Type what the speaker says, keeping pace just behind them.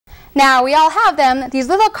Now, we all have them, these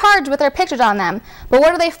little cards with their pictures on them, but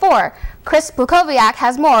what are they for? Chris Blackowiak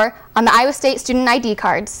has more on the Iowa State Student ID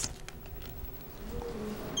cards.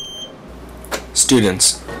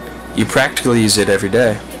 Students, you practically use it every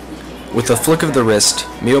day. With a flick of the wrist,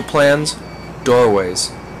 meal plans,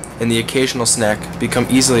 doorways, and the occasional snack become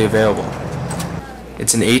easily available.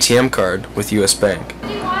 It's an ATM card with US Bank,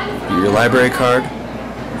 your library card,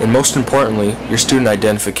 and most importantly, your student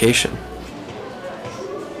identification.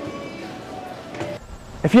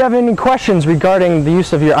 If you have any questions regarding the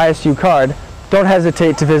use of your ISU card, don't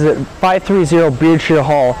hesitate to visit 530 Beardshire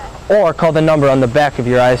Hall or call the number on the back of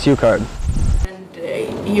your ISU card.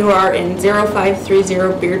 You are in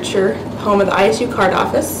 0530 Beardshire, home of the ISU Card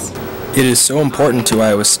office. It is so important to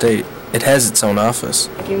Iowa State. It has its own office.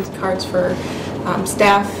 Making cards for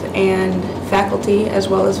staff and faculty as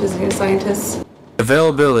well as visiting scientists.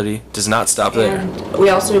 Availability does not stop there. And we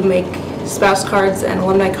also make spouse cards and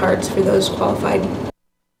alumni cards for those qualified.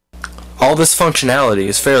 All this functionality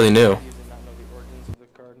is fairly new.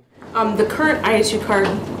 The current ISU card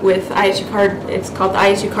with ISU Card, it's called the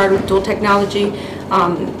ISU Card with dual technology.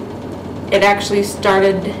 It actually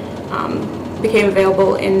became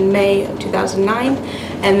available in May of 2009,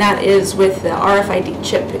 and that is with the RFID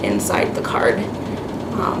chip inside the card.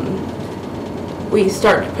 We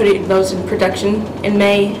started putting those in production in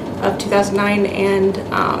May of 2009, and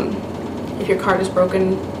if your card is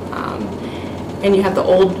broken and you have the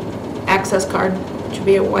old access card, which would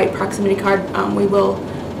be a white proximity card, we will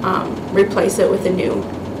replace it with a new.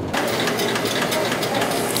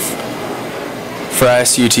 For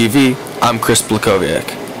ISU TV, I'm Chris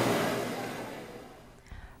Blackowiak.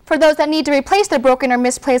 For those that need to replace their broken or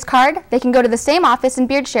misplaced card, they can go to the same office in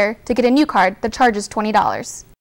Beardshire to get a new card that charges $20.